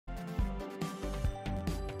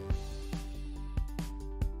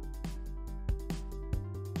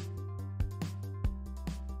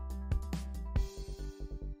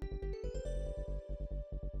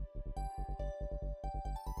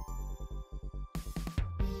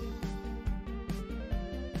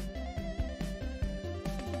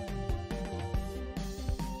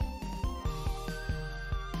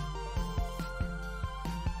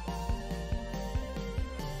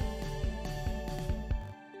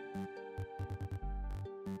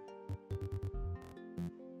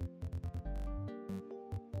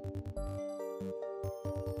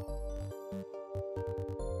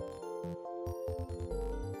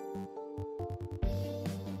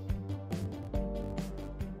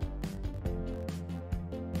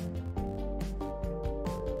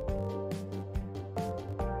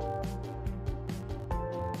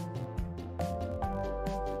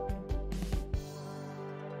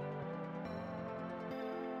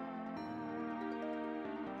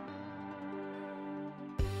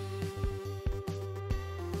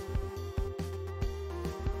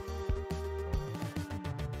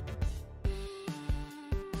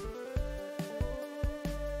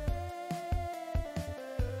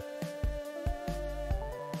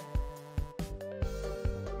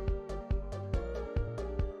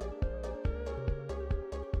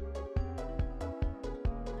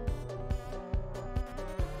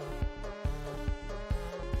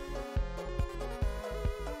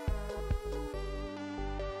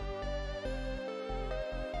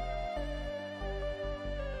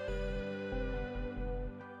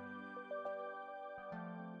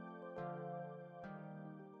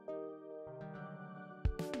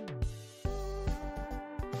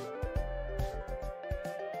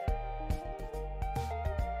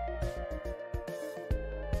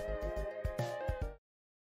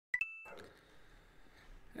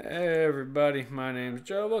everybody, my name's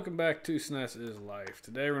Joe. Welcome back to SNES is Life.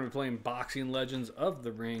 Today we're going to be playing Boxing Legends of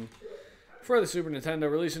the Ring for the Super Nintendo,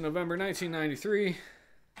 released in November 1993.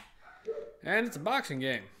 And it's a boxing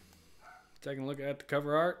game. Taking a look at the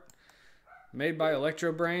cover art. Made by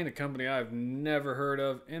Electro Brain, a company I've never heard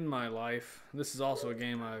of in my life. This is also a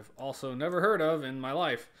game I've also never heard of in my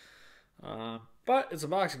life. But it's a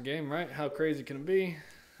boxing game, right? How crazy can it be?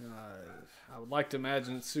 I would like to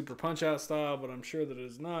imagine it's Super Punch-Out style, but I'm sure that it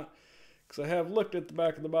is not. Because I have looked at the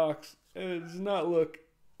back of the box, and it does not look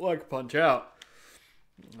like Punch-Out.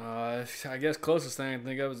 I guess closest thing I can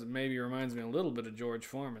think of is it maybe reminds me a little bit of George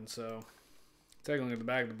Foreman. So, taking a look at the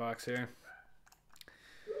back of the box here.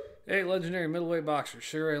 8 legendary middleweight boxers.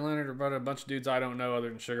 Sugar Ray Leonard, or about a bunch of dudes I don't know other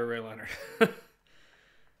than Sugar Ray Leonard.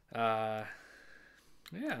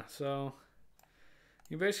 Yeah, so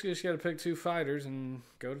you basically just got to pick 2 fighters and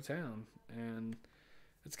go to town. And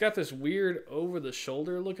it's got this weird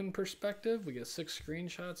over-the-shoulder looking perspective. We get 6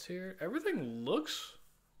 screenshots here. Everything looks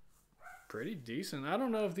pretty decent. I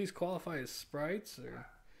don't know if these qualify as sprites or...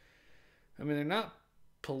 I mean, they're not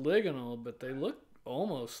polygonal, but they look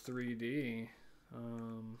almost 3D.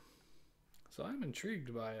 So I'm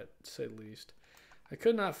intrigued by it, to say the least. I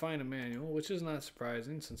could not find a manual, which is not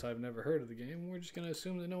surprising since I've never heard of the game. We're just going to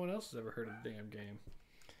assume that no one else has ever heard of the damn game,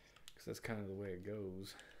 because that's kind of the way it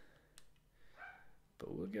goes.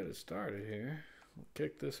 But we'll get it started here. We'll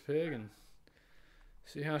kick this pig and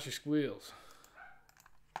see how she squeals.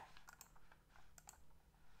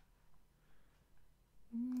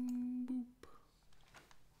 Boop.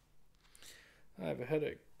 I have a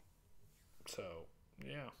headache, so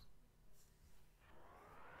yeah.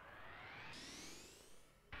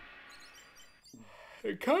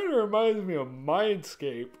 It kind of reminds me of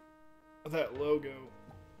Mindscape, that logo.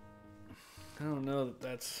 I don't know that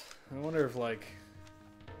that's... I wonder if, like...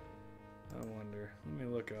 Let me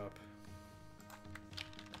look up.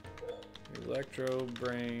 Electro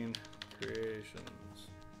Brain Creations.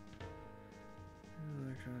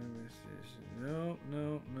 No.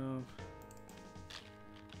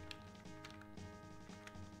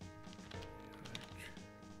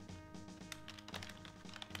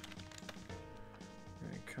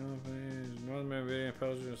 Companies, North American Video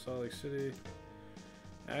publisher in Salt Lake City.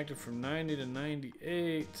 Active from 90 to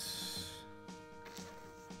 98.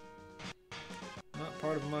 Not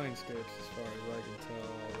part of Mindscape as far as I can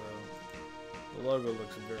tell, although the logo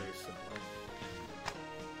looks very similar.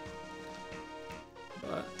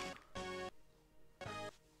 But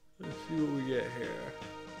let's see what we get here.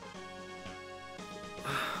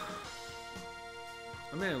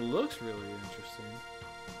 I mean, it looks really interesting.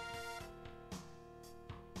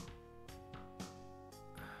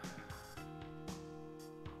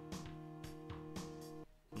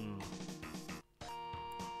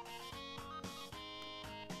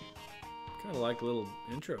 Kind of like a little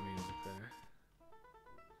intro music there.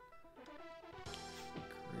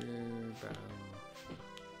 Career battle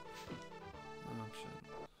option.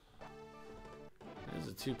 It is a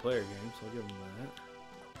 2-player game, so I'll give them that.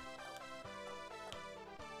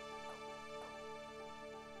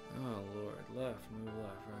 Oh lord, left, move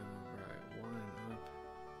left, right, move right, 1 and up.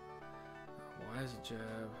 Why is it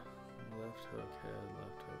jab? Left hook, head,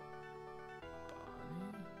 left hook,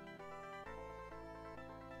 body?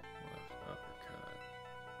 Uppercut,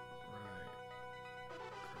 right,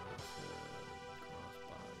 cross head, cross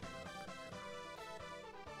body, uppercut.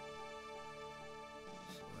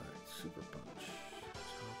 Select super punch,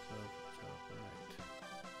 top left, top right,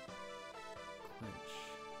 clinch,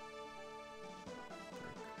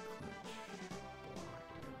 block.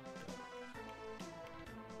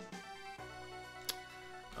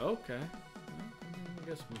 Okay, well, I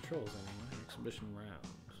guess some controls anyway. Exhibition rounds.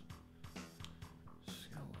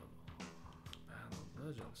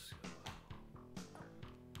 Legends skill.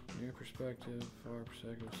 Near perspective, far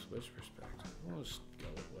perspective, switch perspective. We'll just go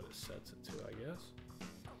with what it sets it to, I guess.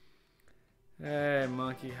 Hey,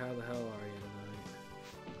 monkey, how the hell are you tonight?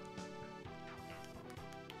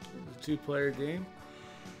 It's a 2-player game.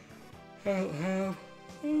 I don't have...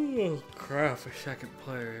 Oh, crap, a second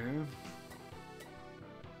player here.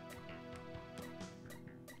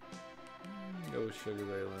 Go with Sugar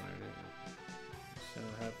Ray Leonard.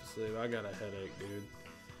 Sound half asleep. I got a headache, dude.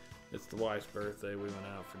 It's the wife's birthday. We went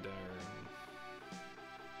out for dinner and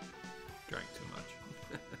drank too much.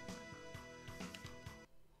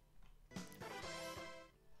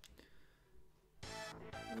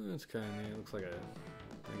 That's kind of neat. Looks like a,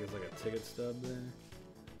 I guess like a ticket stub there.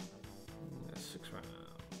 6 round.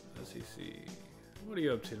 SEC. What are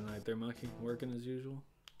you up to tonight there, monkey? Working as usual?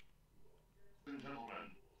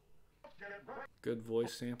 Good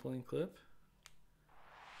voice sampling clip.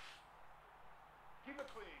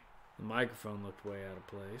 The microphone looked way out of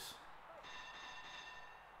place.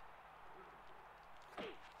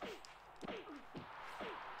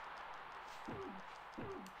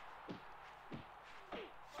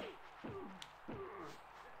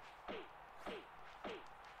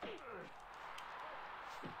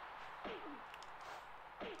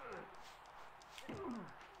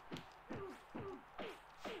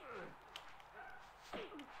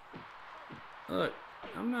 Look,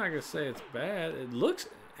 I'm not gonna say it's bad. It looks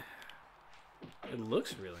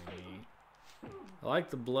really neat. I like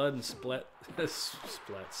the blood and sweat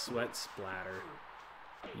splatter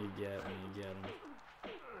you get when you get them.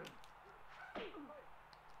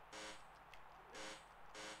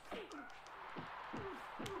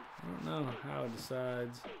 I don't know how it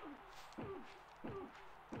decides.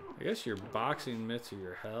 I guess your boxing mitts are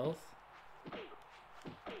your health.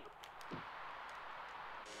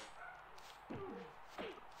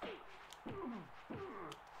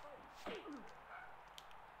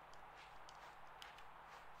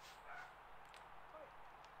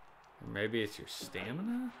 Maybe it's your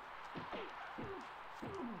stamina?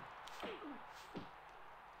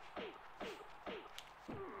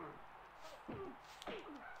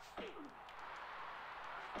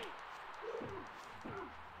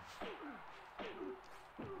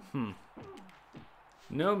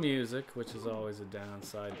 No music, which is always a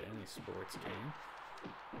downside to any sports game.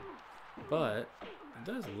 But it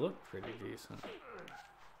does look pretty decent.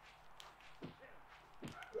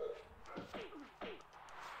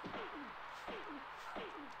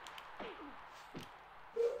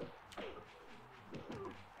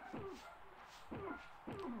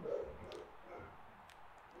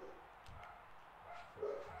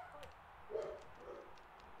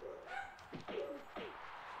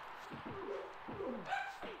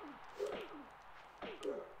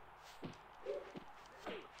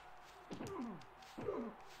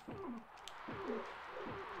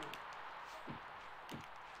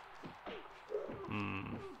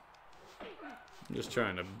 I'm just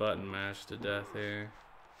trying to button mash to death here.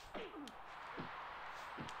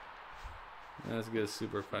 That's good.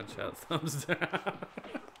 Super punch out, thumbs down.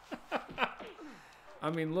 I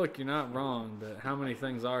mean, look, you're not wrong, but how many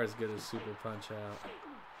things are as good as Super Punch Out?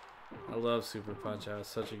 I love Super Punch Out. It's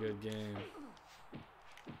such a good game.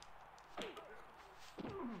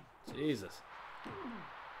 Jesus.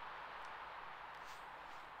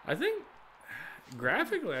 I think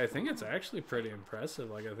graphically, I think it's actually pretty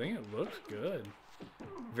impressive. Like, I think it looks good.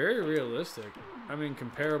 Very realistic. I mean,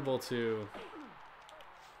 comparable to,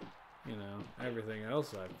 you know, everything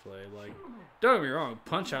else I've played. Like, don't get me wrong,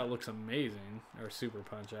 Punch Out looks amazing, or Super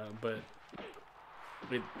Punch Out, but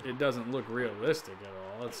it doesn't look realistic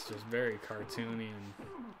at all. It's just very cartoony and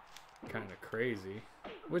kind of crazy,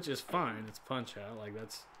 which is fine. It's Punch Out. Like,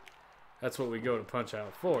 that's what we go to Punch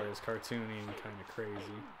Out for, is cartoony and kind of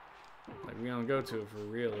crazy. Like, we don't go to it for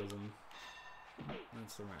realism.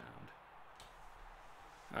 That's the round.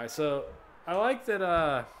 Alright, so I like that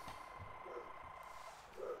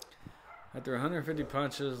after 150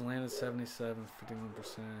 punches, landed 77,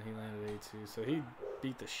 51%, he landed 82. So he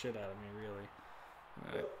beat the shit out of me, really.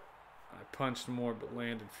 I punched more but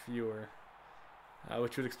landed fewer.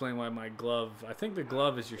 Which would explain why my glove, I think the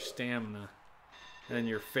glove is your stamina. And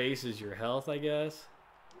your face is your health, I guess.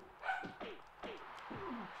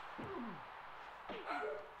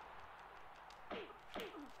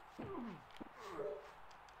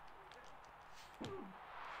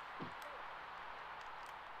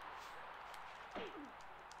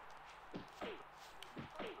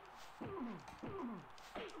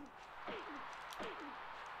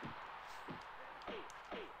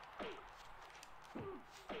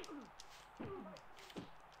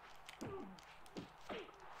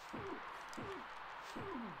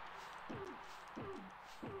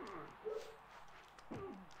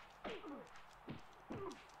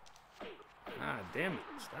 Ah, damn it.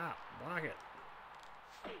 Stop. Block it.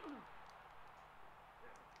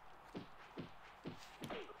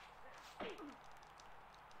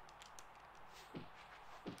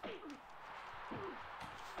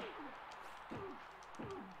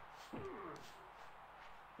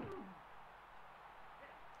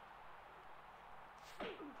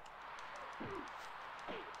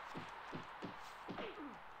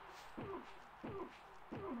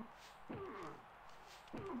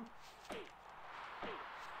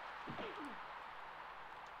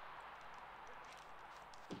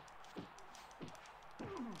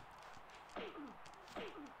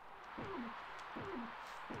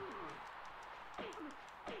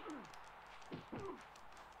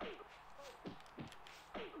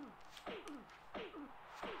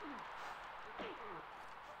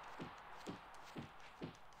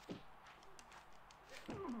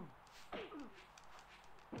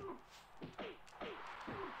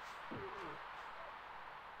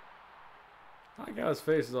 like how his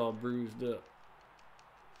face is all bruised up.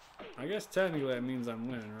 I guess technically that means I'm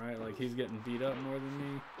winning, right? Like he's getting beat up more than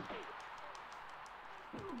me.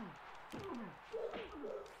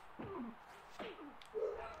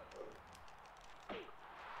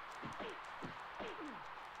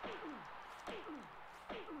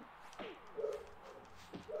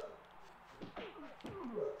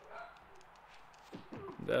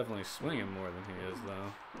 Definitely swinging more than he is,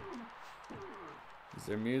 though. Is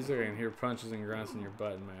there music? I can hear punches and grunts and your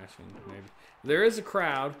button mashing. Maybe there is a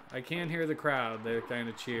crowd. I can hear the crowd. They kind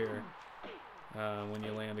of cheer when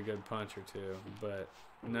you land a good punch or two. But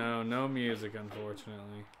no music,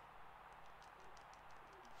 unfortunately.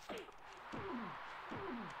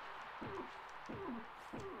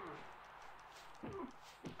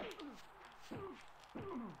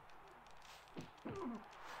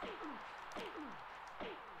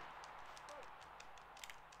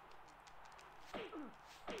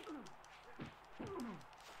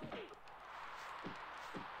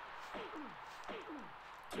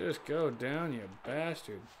 Just go down, you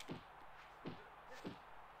bastard.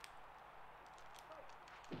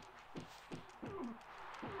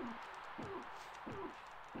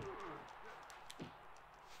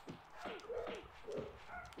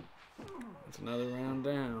 That's another round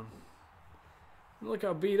down. Look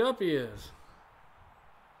how beat up he is.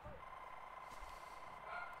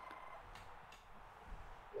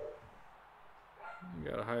 You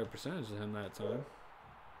got a higher percentage than him that time.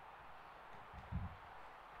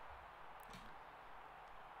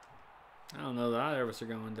 I don't know that either of us are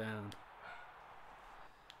going down.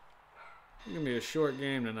 It's gonna be a short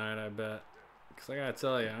game tonight, I bet. Because I gotta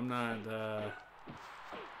tell you, I'm not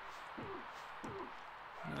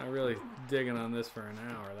really digging on this for an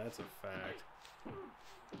hour. That's a fact.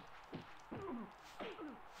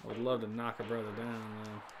 I would love to knock a brother down,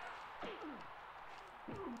 though.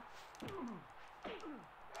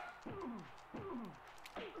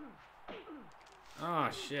 Oh,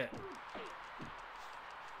 shit.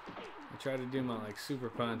 I tried to do my like super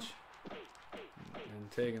punch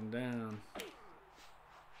and take him down.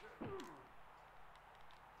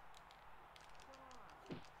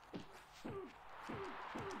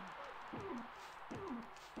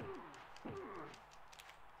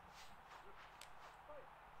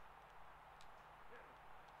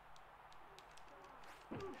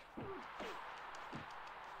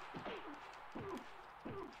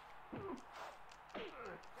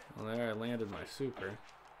 Well, there I landed my super.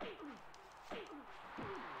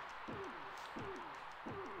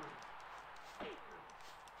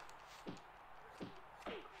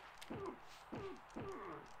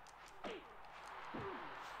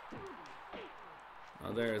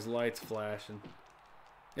 Oh, there his lights flashing.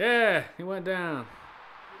 Yeah, he went down.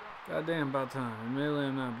 Goddamn, about time. Admittedly,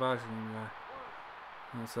 I'm not a boxing guy.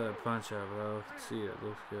 That's a punch out, but I can see it.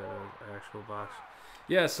 Looks good. Actual box.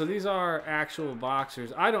 Yeah, so these are actual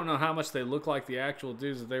boxers. I don't know how much they look like the actual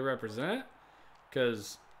dudes that they represent,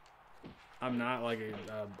 because I'm not like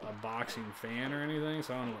a boxing fan or anything,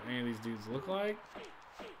 so I don't know what any of these dudes look like.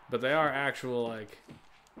 But they are actual like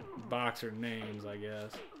boxer names, I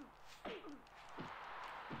guess.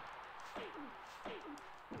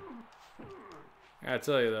 I gotta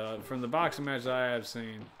tell you though, from the boxing matches I have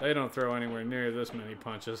seen, they don't throw anywhere near this many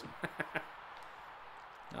punches.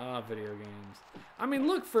 Ah, video games. I mean,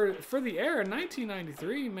 look, for the era,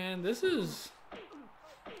 1993, man, this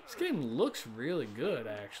game looks really good,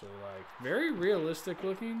 actually. Like, very realistic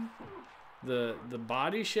looking. The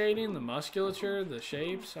body shading, the musculature, the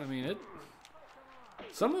shapes. I mean,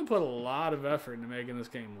 someone put a lot of effort into making this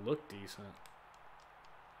game look decent.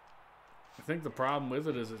 I think the problem with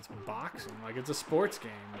it is it's boxing. Like, it's a sports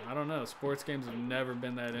game. I don't know. Sports games have never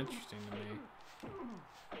been that interesting to me.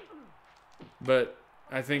 But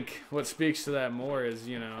I think what speaks to that more is,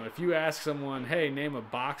 you know, if you ask someone, hey, name a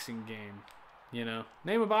boxing game, you know,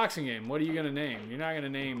 name a boxing game. What are you going to name? You're not going to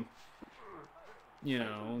name, you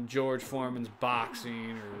know, George Foreman's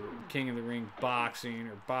Boxing or King of the Ring Boxing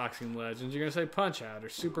or Boxing Legends. You're going to say Punch-Out or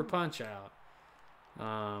Super Punch-Out.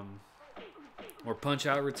 Or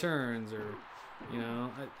Punch-Out Returns, or, you know,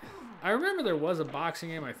 I remember there was a boxing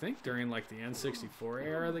game, I think, during, like, the N64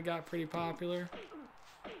 era that got pretty popular.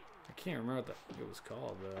 I can't remember what it was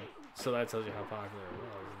called, though. So that tells you how popular it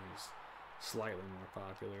was. It was slightly more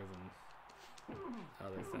popular than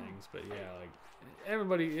other things. But, yeah, like,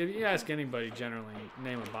 everybody, if you ask anybody generally,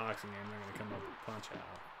 name a boxing game, they're going to come up with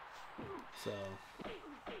Punch-Out. So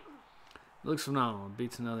looks phenomenal.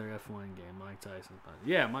 Beats another F1 game. Mike Tyson's Punch.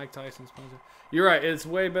 Yeah, Mike Tyson's Punch. You're right. It's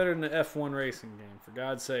way better than the F1 racing game. For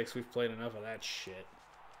God's sakes, we've played enough of that shit.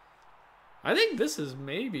 I think this is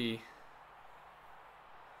maybe...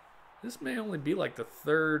 This may only be like the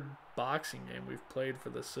third boxing game we've played for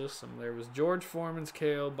the system. There was George Foreman's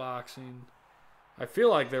KO Boxing. I feel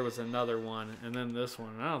like there was another one, and then this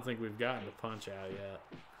one. I don't think we've gotten to Punch-Out yet.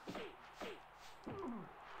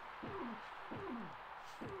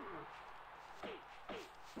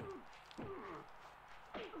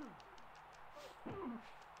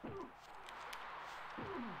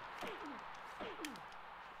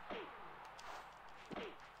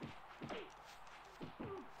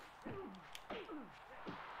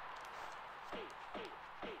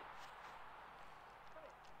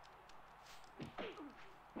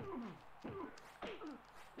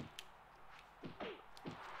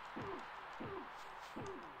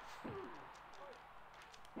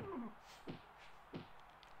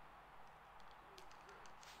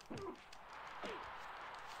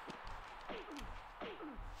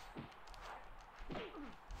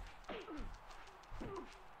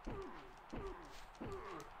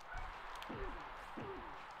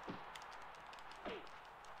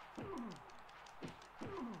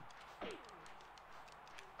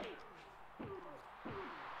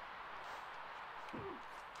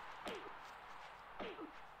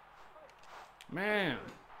 Man.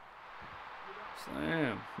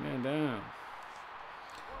 Slam. Man down.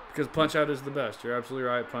 Because Punch-Out is the best. You're absolutely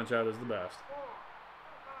right. Punch-Out is the best.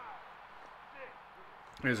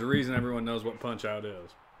 There's a reason everyone knows what Punch-Out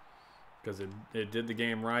is. Because it did the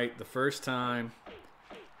game right the first time.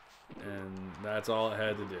 And that's all it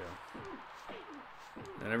had to do.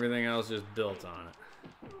 And everything else just built on it.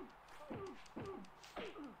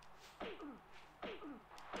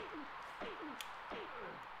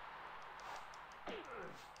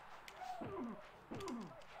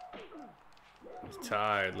 He's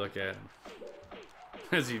tired. Look at him.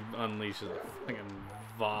 As he unleashes a fucking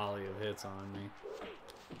volley of hits on me.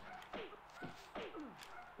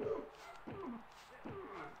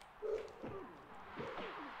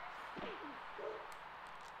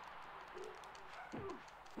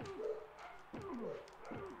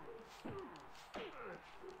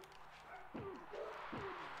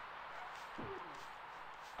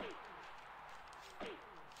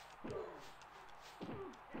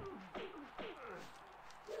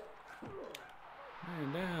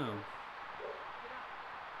 Man down.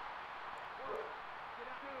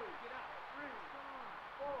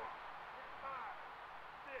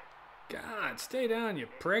 God, stay down, you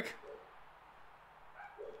prick.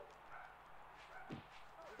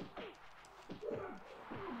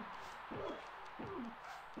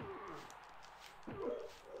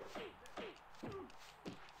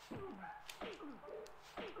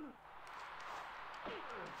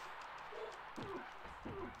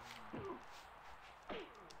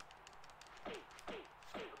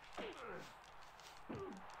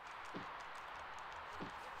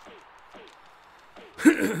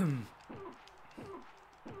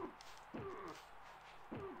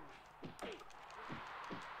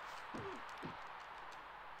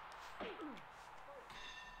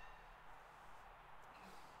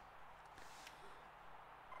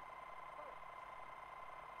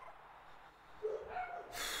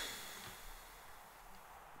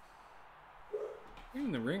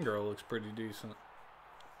 Even the ring girl looks pretty decent.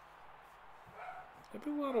 They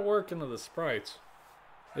put a lot of work into the sprites.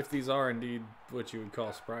 If these are indeed what you would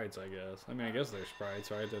call sprites, I guess. I mean, I guess they're sprites,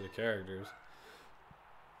 right? They're the characters.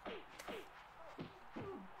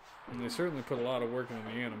 And they certainly put a lot of work into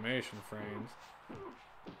the animation frames.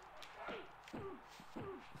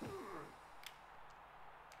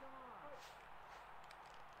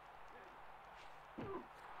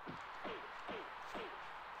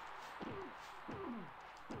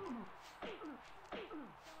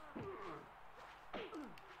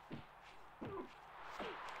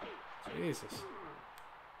 Jesus.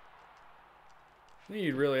 I think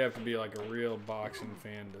you'd really have to be like a real boxing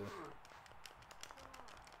fan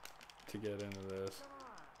to get into this.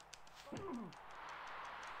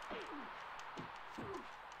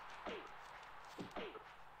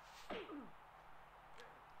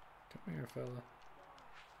 Come here, fella.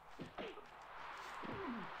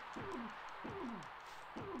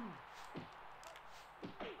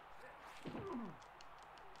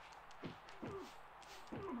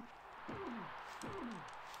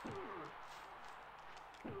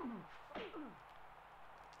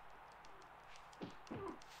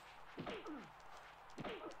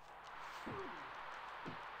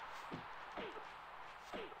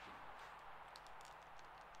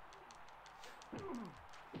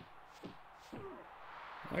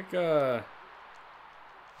 Like, I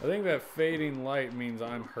think that fading light means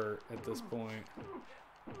I'm hurt at this point.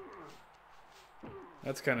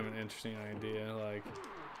 That's kind of an interesting idea. Like,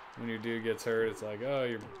 When your dude gets hurt, it's like, oh,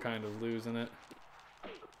 you're kind of losing it.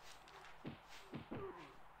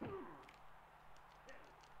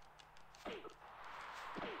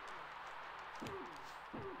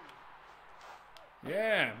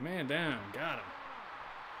 Yeah, man down. Got him.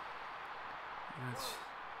 That's...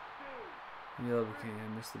 Yellow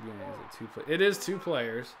can miss the beginning. Is it two play? It is 2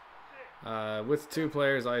 players. With 2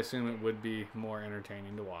 players, I assume it would be more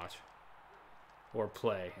entertaining to watch. Or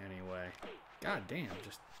play, anyway. God damn,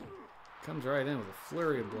 just comes right in with a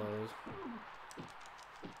flurry of blows.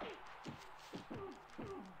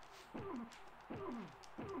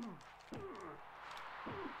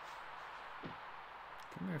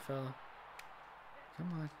 Come here, fella.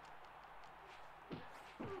 Come on.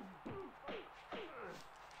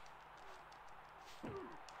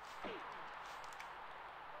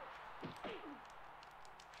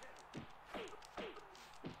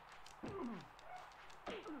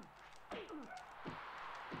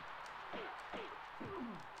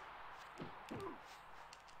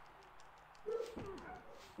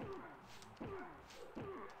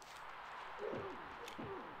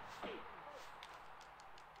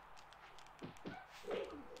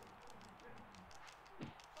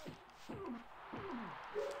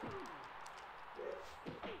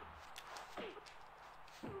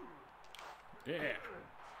 Yeah.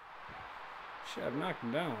 Shit, I've knocked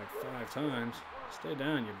him down like 5 times. Stay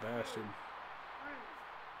down, you bastard.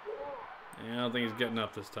 Yeah, I don't think he's getting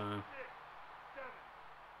up this time.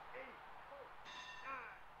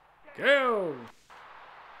 Go!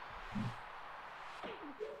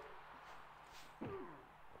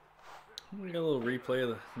 We got a little replay of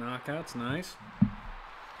the knockouts. Nice.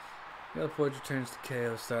 The forge returns to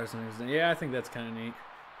KO, starts on his... Yeah, I think that's kind of neat.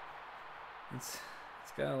 It's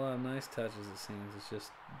got a lot of nice touches, it seems. It's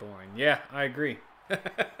just boring. Yeah, I agree.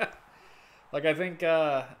 Like, I think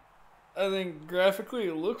graphically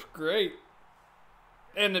it looks great.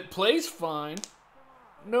 And it plays fine.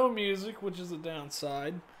 No music, which is a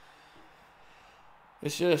downside.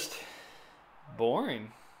 It's just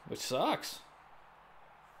boring, which sucks.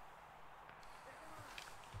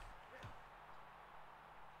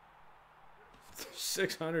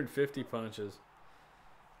 $650 punches.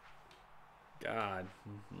 God,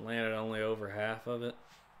 landed only over half of it.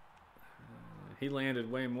 He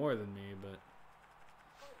landed way more than me, but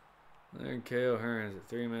there KO Hearns at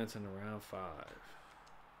 3 minutes into round 5.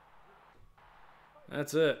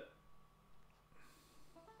 That's it.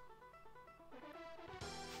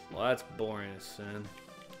 Well, that's boring as sin.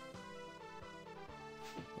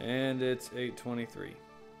 And it's 8:23.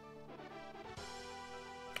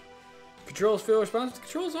 Controls feel responsive. The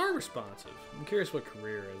controls are responsive. I'm curious what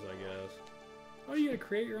career is, I guess. Oh, you gotta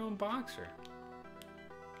create your own boxer.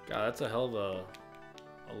 God, that's a hell of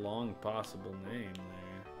a long possible name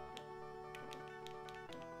there.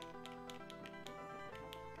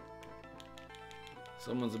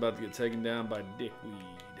 Someone's about to get taken down by dickweed.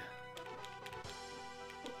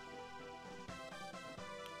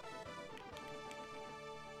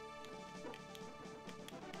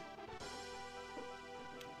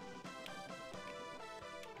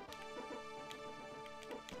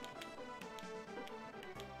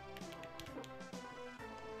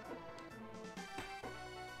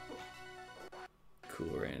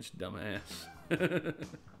 Cool Ranch, dumbass.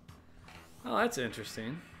 Oh, that's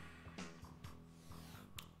interesting.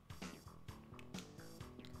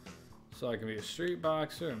 So I can be a street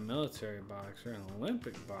boxer, a military boxer, an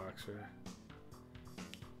Olympic boxer.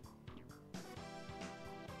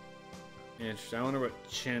 Interesting. I wonder what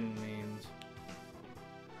chin means.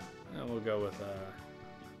 And we'll go with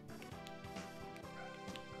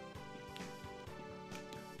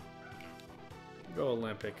go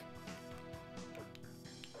Olympic.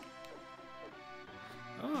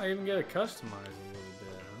 Oh, I even get to customize a little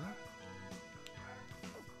bit, huh?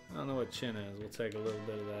 I don't know what chin is. We'll take a little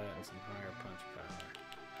bit of that and some higher punch power.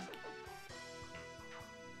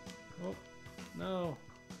 Oh, no.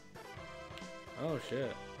 Oh,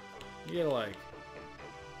 shit. You get to, like,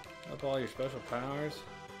 up all your special powers.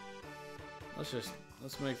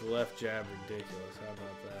 Let's make the left jab ridiculous. How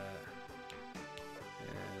about that?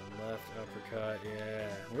 And left uppercut, yeah.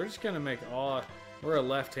 We're just gonna make we're a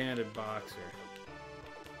left-handed boxer.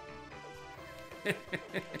 Yeah,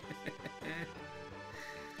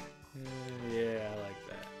 I like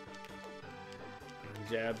that. And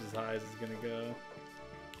jabs as high as it's gonna go.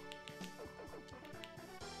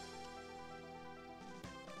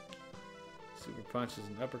 Super punches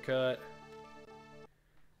and uppercut.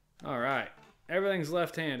 Alright. Everything's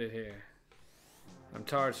left-handed here. I'm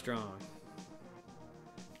Tard Strong.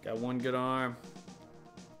 Got one good arm.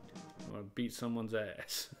 I'm gonna beat someone's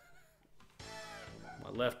ass. My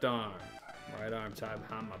My left arm. Right arm tied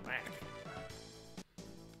behind my back.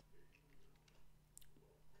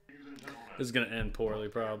 This is going to end poorly,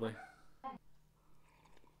 probably.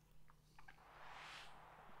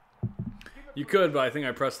 You could, but I think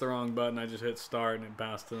I pressed the wrong button. I just hit start and it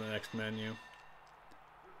bounced to the next menu.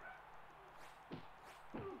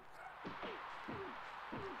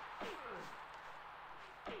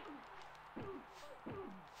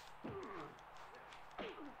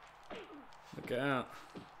 Look out.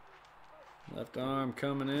 Left arm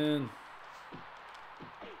coming in.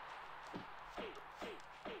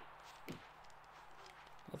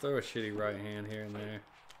 I'll throw a shitty right hand here and there,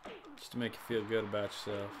 just to make you feel good about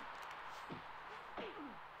yourself.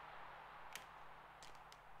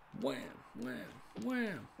 Wham, wham,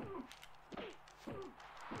 wham.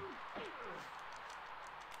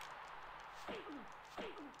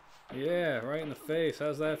 Yeah, right in the face.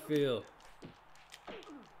 How's that feel?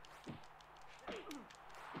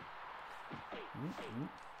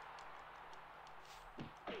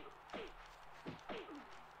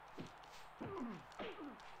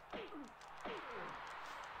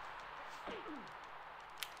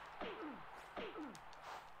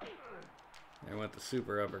 There went the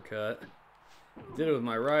super uppercut. I did it with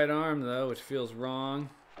my right arm though, which feels wrong.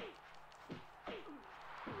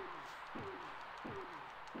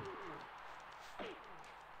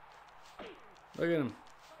 Look at him.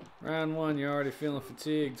 Round one, you're already feeling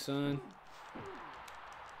fatigued, son.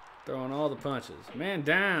 Throwing all the punches. Man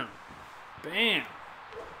down. Bam.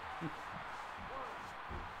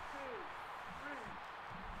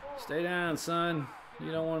 Stay down, son.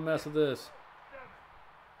 You don't want to mess with this.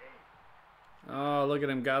 Oh, look at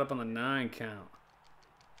him. Got up on the 9 count.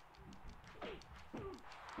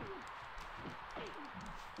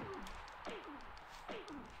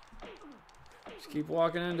 Just keep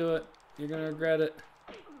walking into it. You're going to regret it.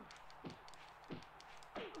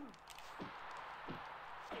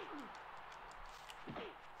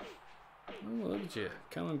 Oh, look at you.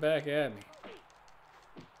 Coming back at me.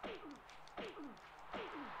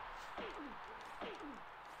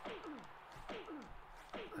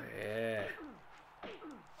 Yeah.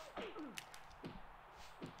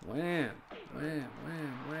 Wham, wham,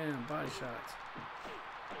 wham, wham. Body shots.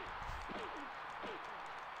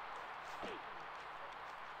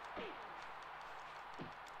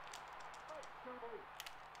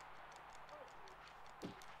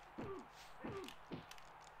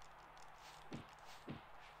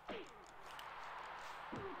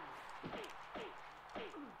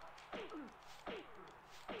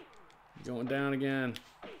 Going down again.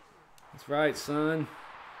 That's right, son.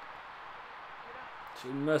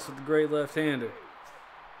 Shouldn't mess with the great left-hander.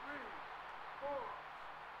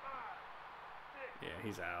 Yeah,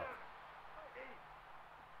 he's out.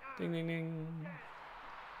 Ding, ding, ding.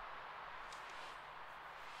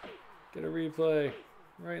 Get a replay.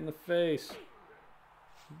 Right in the face.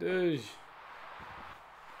 Douche.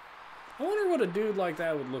 I wonder what a dude like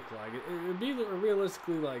that would look like. It would be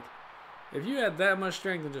realistically like, if you had that much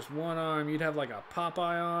strength in just one arm, you'd have like a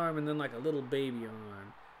Popeye arm and then like a little baby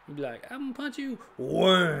arm. You'd be like, I'm gonna punch you.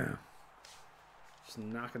 Wham! Just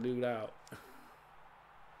knock a dude out.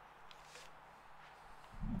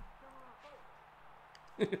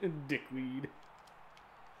 Dickweed.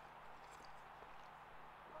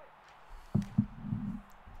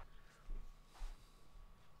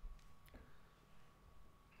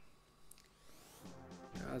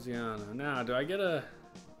 Graziano. Now, do I get to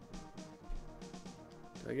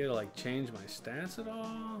like change my stance at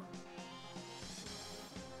all?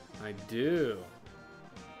 I do.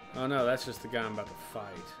 Oh no, that's just the guy I'm about to fight.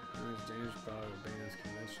 There's dangerous power of bands,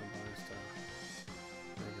 conventional body style.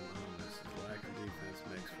 Make him ominous. His lack of defense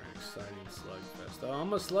makes for an exciting slugfest. Oh,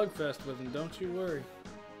 I'm a slugfest with him, don't you worry.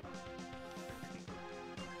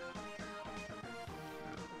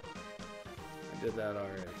 I did that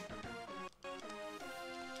already.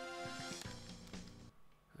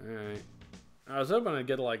 Alright. I was hoping I'd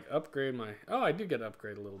get to like upgrade my... Oh, I did get to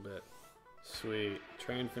upgrade a little bit. Sweet.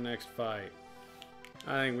 Train for next fight.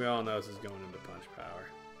 I think we all know this is going into punch power.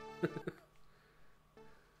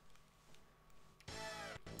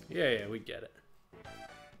 Yeah, we get it.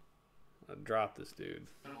 I'll drop this dude.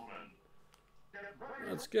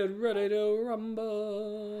 Let's get ready to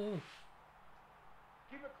rumble.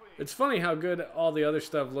 It's funny how good all the other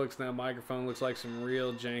stuff looks now. Microphone looks like some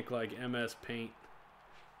real jank like MS Paint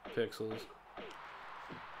pixels.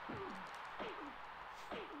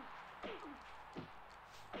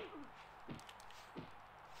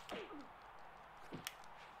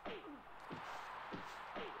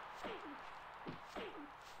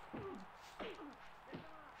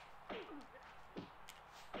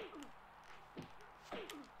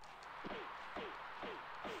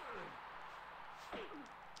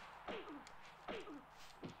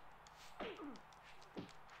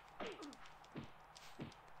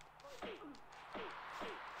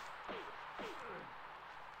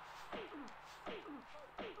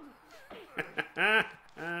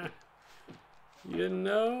 didn't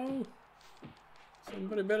know?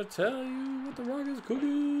 Somebody better tell you what the rock is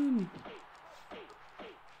cooking.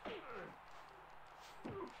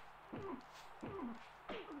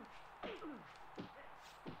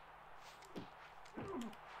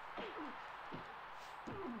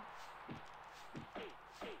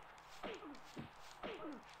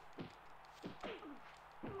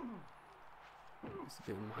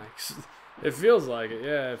 Good mics. It feels like it,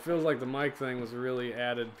 yeah. It feels like the mic thing was a really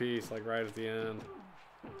added piece, like right at the end.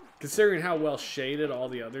 Considering how well shaded all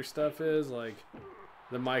the other stuff is, like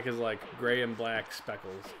the mic is like gray and black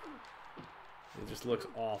speckles. It just looks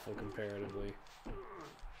awful comparatively.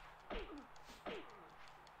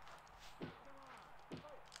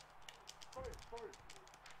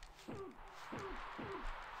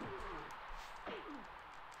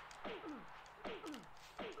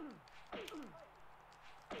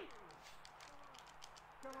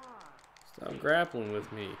 Stop grappling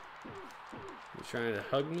with me. You trying to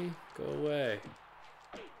hug me? Go away.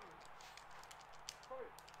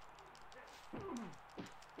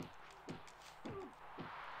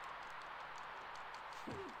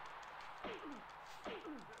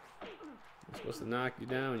 I'm supposed to knock you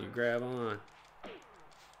down when you grab on.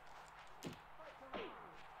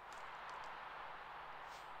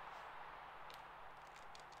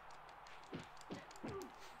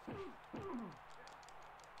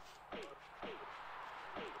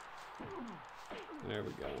 There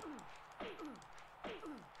we go.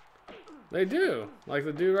 They do. Like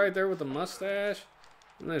the dude right there with the mustache.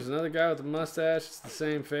 And there's another guy with the mustache. It's the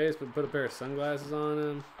same face, but put a pair of sunglasses on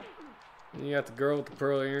him. And you got the girl with the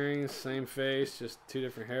pearl earrings. Same face, just two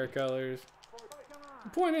different hair colors. The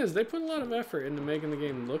point is, they put a lot of effort into making the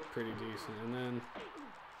game look pretty decent. And then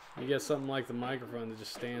you get something like the microphone that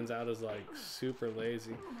just stands out as like super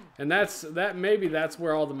lazy. And maybe that's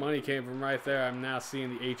where all the money came from right there. I'm now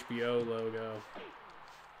seeing the HBO logo.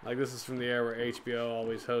 Like this is from the era where HBO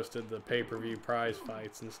always hosted the pay-per-view prize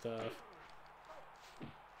fights and stuff.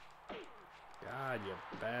 God, you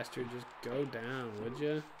bastard, just go down, would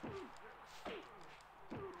you?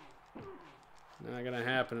 Not gonna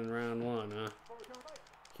happen in round one, huh?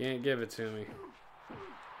 Can't give it to me.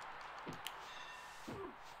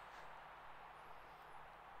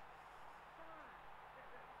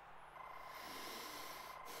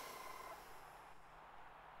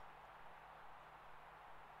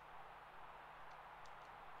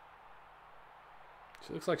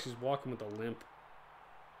 She looks like she's walking with a limp.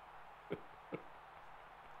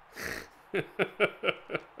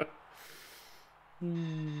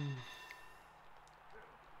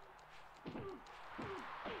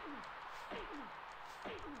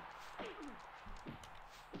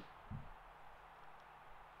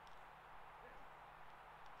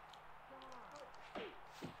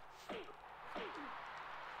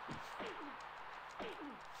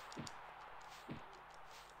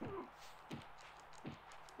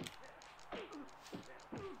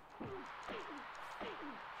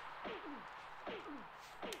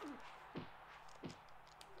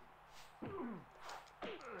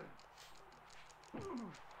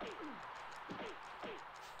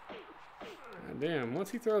 Damn, once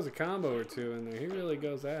he throws a combo or two in there, he really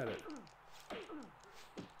goes at it.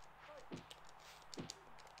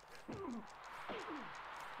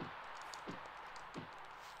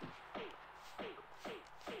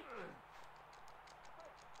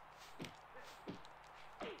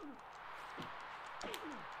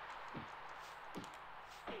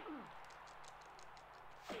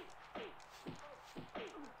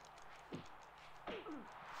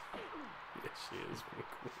 Yes, she is.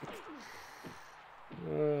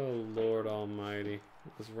 Oh, Lord Almighty.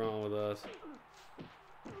 What's wrong with us?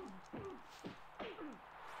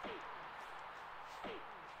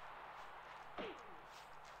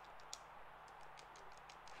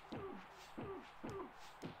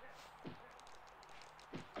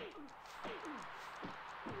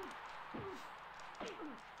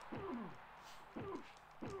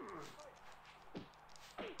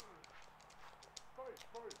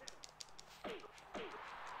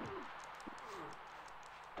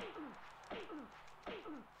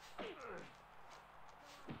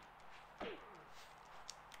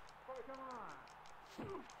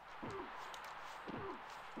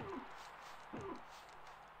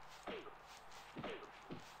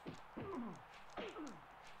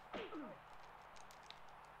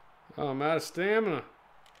 Oh, I'm out of stamina.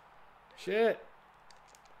 Shit.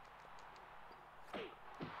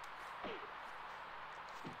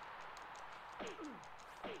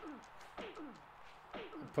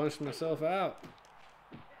 I punched myself out.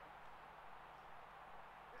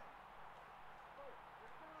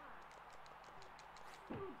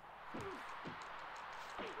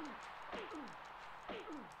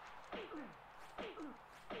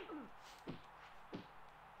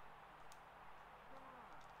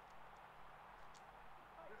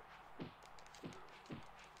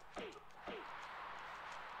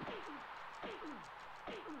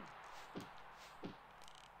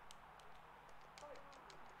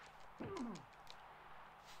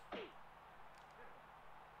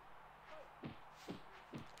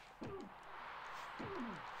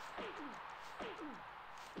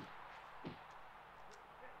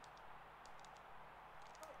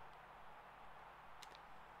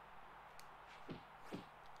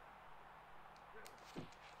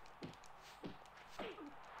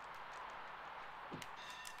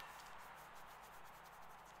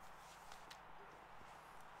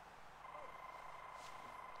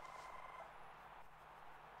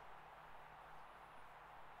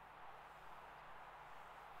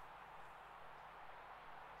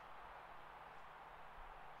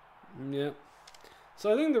 Yep.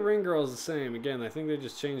 So I think the ring girl is the same. Again, I think they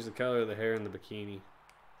just changed the color of the hair in the bikini.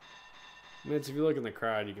 And if you look in the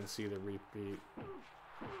crowd, you can see the repeat.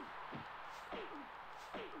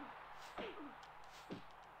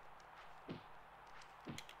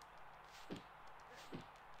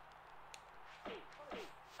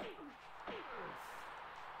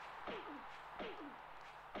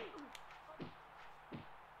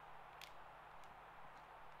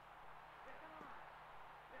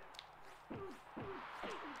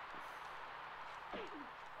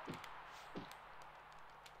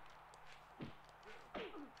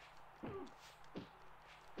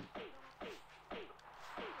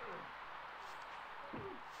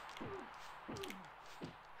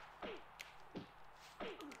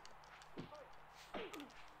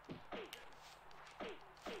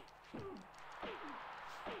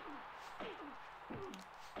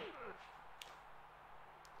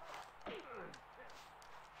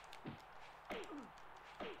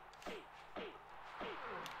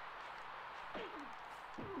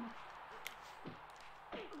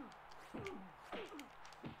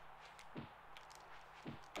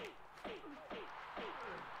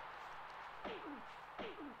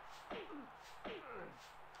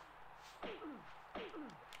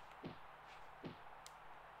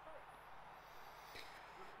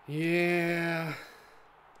 Yeah.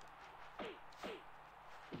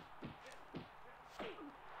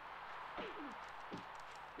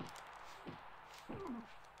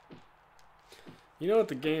 You know what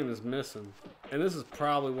the game is missing? And this is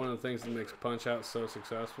probably one of the things that makes Punch-Out so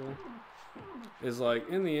successful. Is like,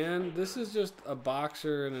 in the end, this is just a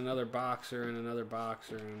boxer and another boxer and another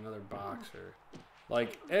boxer and another boxer.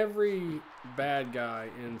 Like, every bad guy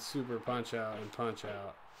in Super Punch-Out and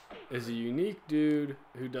Punch-Out is a unique dude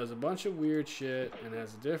who does a bunch of weird shit and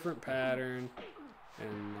has a different pattern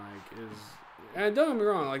and, like, is... And don't get me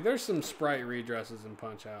wrong, like, there's some sprite redresses in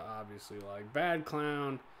Punch-Out, obviously. Like, Bad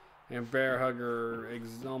Clown and Bear Hugger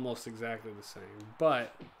are almost exactly the same.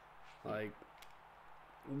 But, like,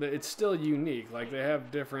 it's still unique. Like, they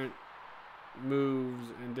have different moves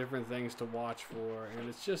and different things to watch for, and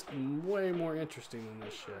it's just way more interesting than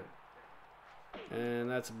this shit. And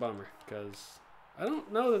that's a bummer, because I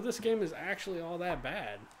don't know that this game is actually all that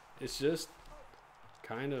bad. It's just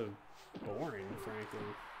kind of boring, frankly.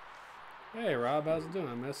 Hey, Rob, how's it doing?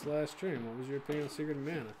 I missed the last stream. What was your opinion on Secret of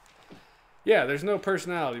Mana? Yeah, there's no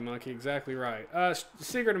personality, Monkey. Exactly right.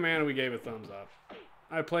 Secret of Mana, we gave a thumbs up.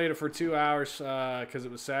 I played it for 2 hours because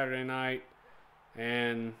it was Saturday night.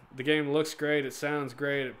 And the game looks great. It sounds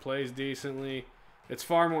great. It plays decently. It's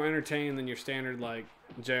far more entertaining than your standard, like,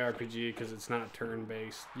 JRPG because it's not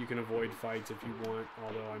turn-based. You can avoid fights if you want.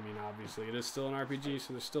 Although, I mean, obviously, it is still an RPG,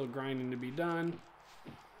 so there's still grinding to be done.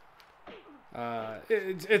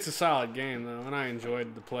 It's a solid game, though, and I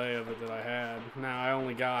enjoyed the play of it that I had. Now, I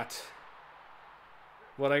only got...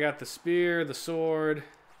 I got the spear, the sword,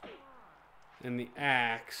 and the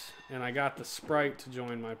axe, and I got the sprite to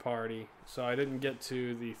join my party, so I didn't get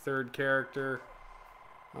to the third character.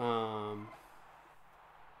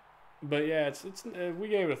 But yeah, we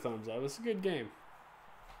gave it a thumbs up. It's a good game.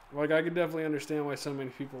 Like, I could definitely understand why so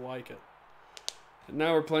many people like it. And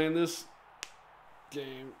now we're playing this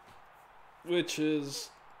game, which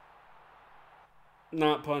is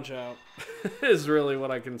not Punch-Out, is really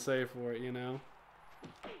what I can say for it, you know?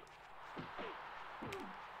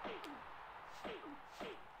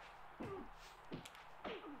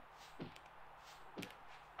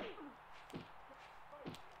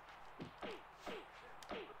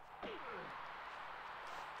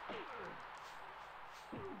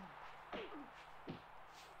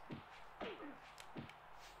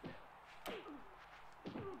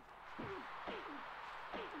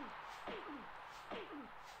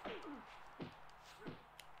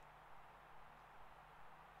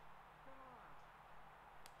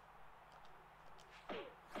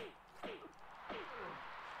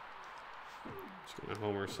 Just gonna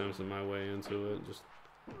Homer Simpson my way into it. Just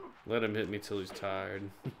let him hit me till he's tired.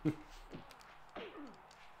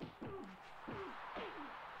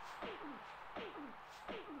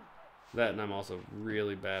 That, and I'm also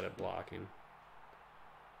really bad at blocking.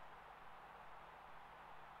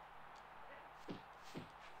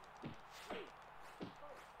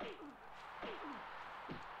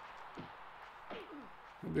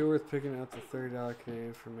 It'd be worth picking out the $30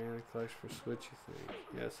 Canadian for Mana Collection for Switch, you think?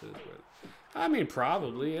 Yes, it is worth. I mean,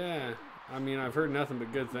 probably, yeah. I mean, I've heard nothing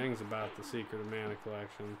but good things about the Secret of Mana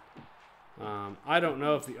Collection. I don't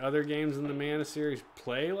know if the other games in the Mana series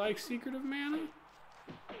play like Secret of Mana.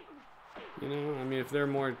 You know, I mean, if they're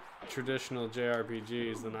more traditional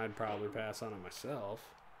JRPGs, then I'd probably pass on it myself.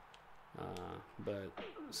 But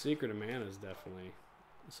Secret of Mana is definitely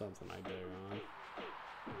something I dig on.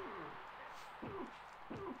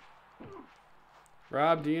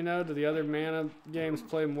 Rob, do you know, do the other Mana games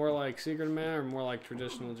play more like Secret of Mana or more like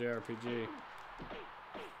traditional JRPG?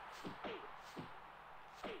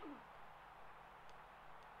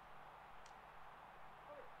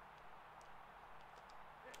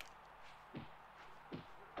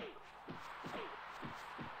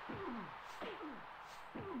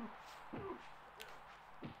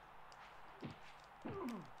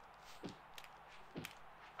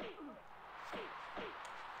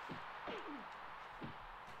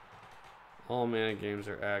 All Mana games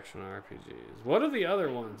are action RPGs. What are the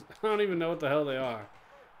other ones? I don't even know what the hell they are.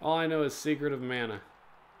 All I know is Secret of Mana.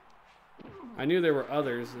 I knew there were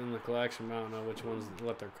others in the collection, but I don't know which ones,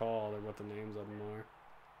 what they're called or what the names of them are.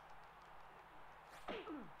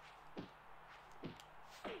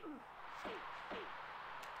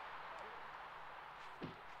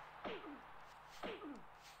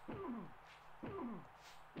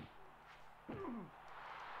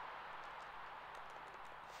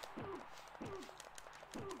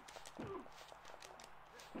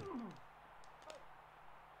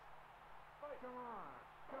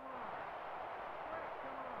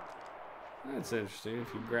 That's interesting.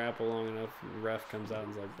 If you grapple long enough, the ref comes out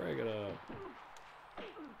and is like, break it up.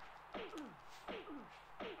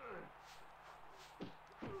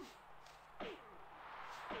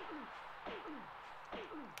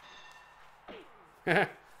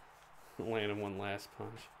 Land him one last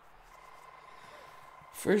punch.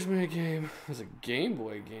 First Mana game was a Game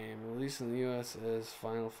Boy game released in the US as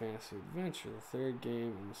Final Fantasy Adventure. The third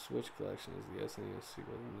game in the Switch collection is the SNES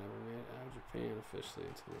sequel that never made it out of Japan officially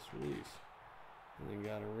until its release. And then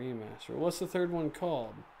got a remaster. What's the third one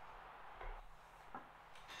called?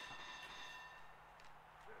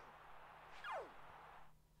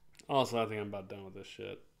 Also, I think I'm about done with this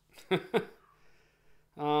shit.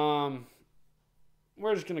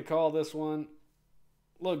 We're just gonna call this one.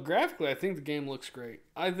 Look, graphically, I think the game looks great.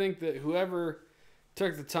 I think that whoever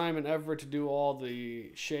took the time and effort to do all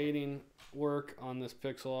the shading work on this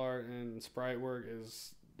pixel art and sprite work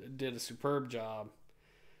did a superb job.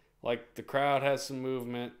 Like, the crowd has some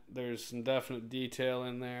movement. There's some definite detail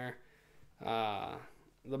in there.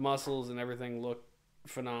 The muscles and everything look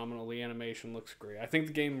phenomenal. The animation looks great. I think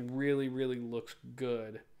the game really, really looks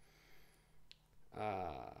good.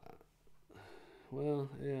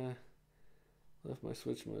 Well, yeah. Left my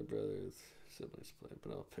Switch to my brother's siblings play,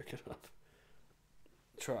 but I'll pick it up.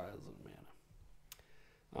 Trials of Mana.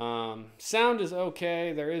 Sound is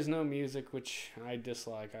okay. There is no music, which I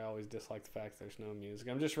dislike. I always dislike the fact there's no music.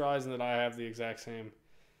 I'm just realizing that I have the exact same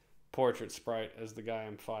portrait sprite as the guy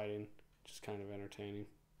I'm fighting, which is kind of entertaining.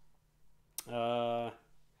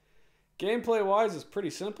 Gameplay wise, it's pretty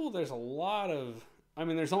simple. There's a lot of,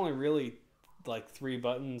 there's only really like 4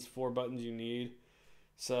 buttons you need.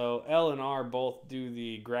 So L and R both do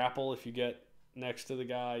the grapple. If you get next to the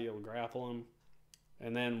guy, you'll grapple him.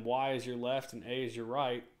 And then Y is your left and A is your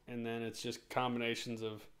right. And then it's just combinations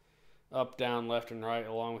of up, down, left, and right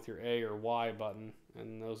along with your A or Y button.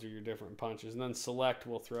 And those are your different punches. And then select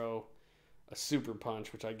will throw a super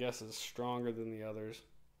punch, which I guess is stronger than the others.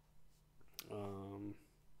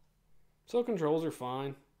 So controls are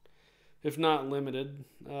fine, if not limited,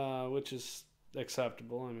 which is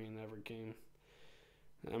acceptable. Every game.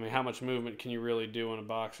 How much movement can you really do in a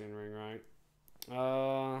boxing ring, right?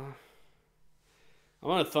 I'm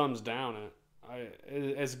gonna thumbs down it.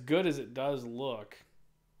 As good as it does look,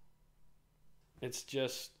 it's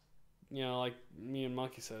just, like me and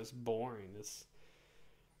Monkey said, it's boring.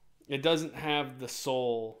 It doesn't have the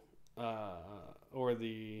soul or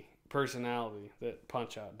the personality that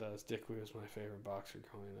Punch-Out does. Dick Wee was my favorite boxer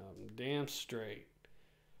growing up. Damn straight.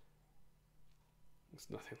 It's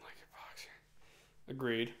nothing like a boxer.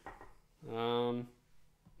 Agreed.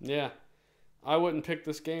 Yeah. I wouldn't pick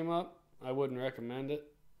this game up. I wouldn't recommend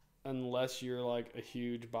it unless you're like a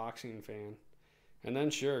huge boxing fan. And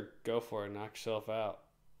then sure, go for it. Knock yourself out.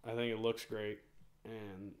 I think it looks great.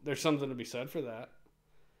 And there's something to be said for that.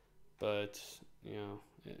 But,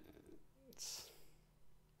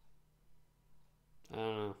 I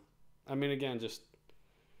don't know. I mean, again,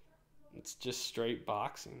 it's just straight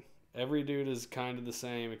boxing. Every dude is kind of the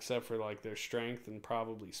same except for like their strength and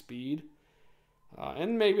probably speed.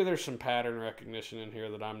 And maybe there's some pattern recognition in here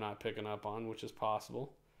that I'm not picking up on, which is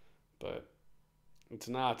possible. But it's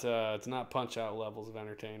not punch out levels of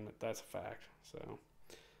entertainment. That's a fact. So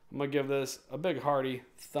I'm gonna give this a big hearty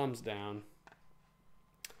thumbs down.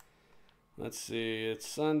 Let's see. It's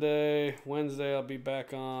Sunday. Wednesday I'll be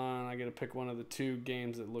back on. I got to pick one of the two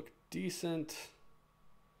games that look decent.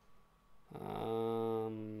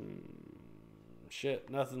 Shit,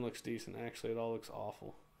 nothing looks decent. Actually, it all looks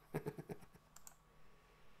awful.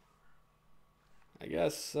 I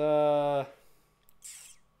guess, last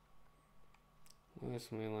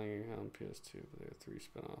main language on PS2, but there are 3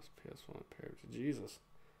 spin-offs, PS1 paired to Jesus.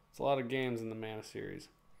 It's a lot of games in the Mana series.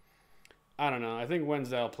 I don't know. I think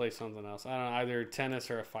Wednesday I'll play something else. I don't know, either tennis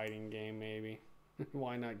or a fighting game, maybe.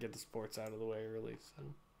 Why not get the sports out of the way early? So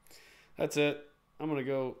that's it. I'm going to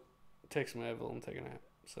go take some Advil and take a nap.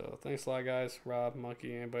 So thanks a lot, guys. Rob,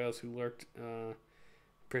 Monkey, anybody else who lurked.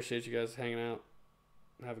 Appreciate you guys hanging out.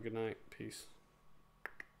 Have a good night. Peace.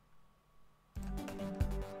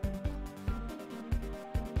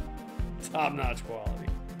 Top-notch quality.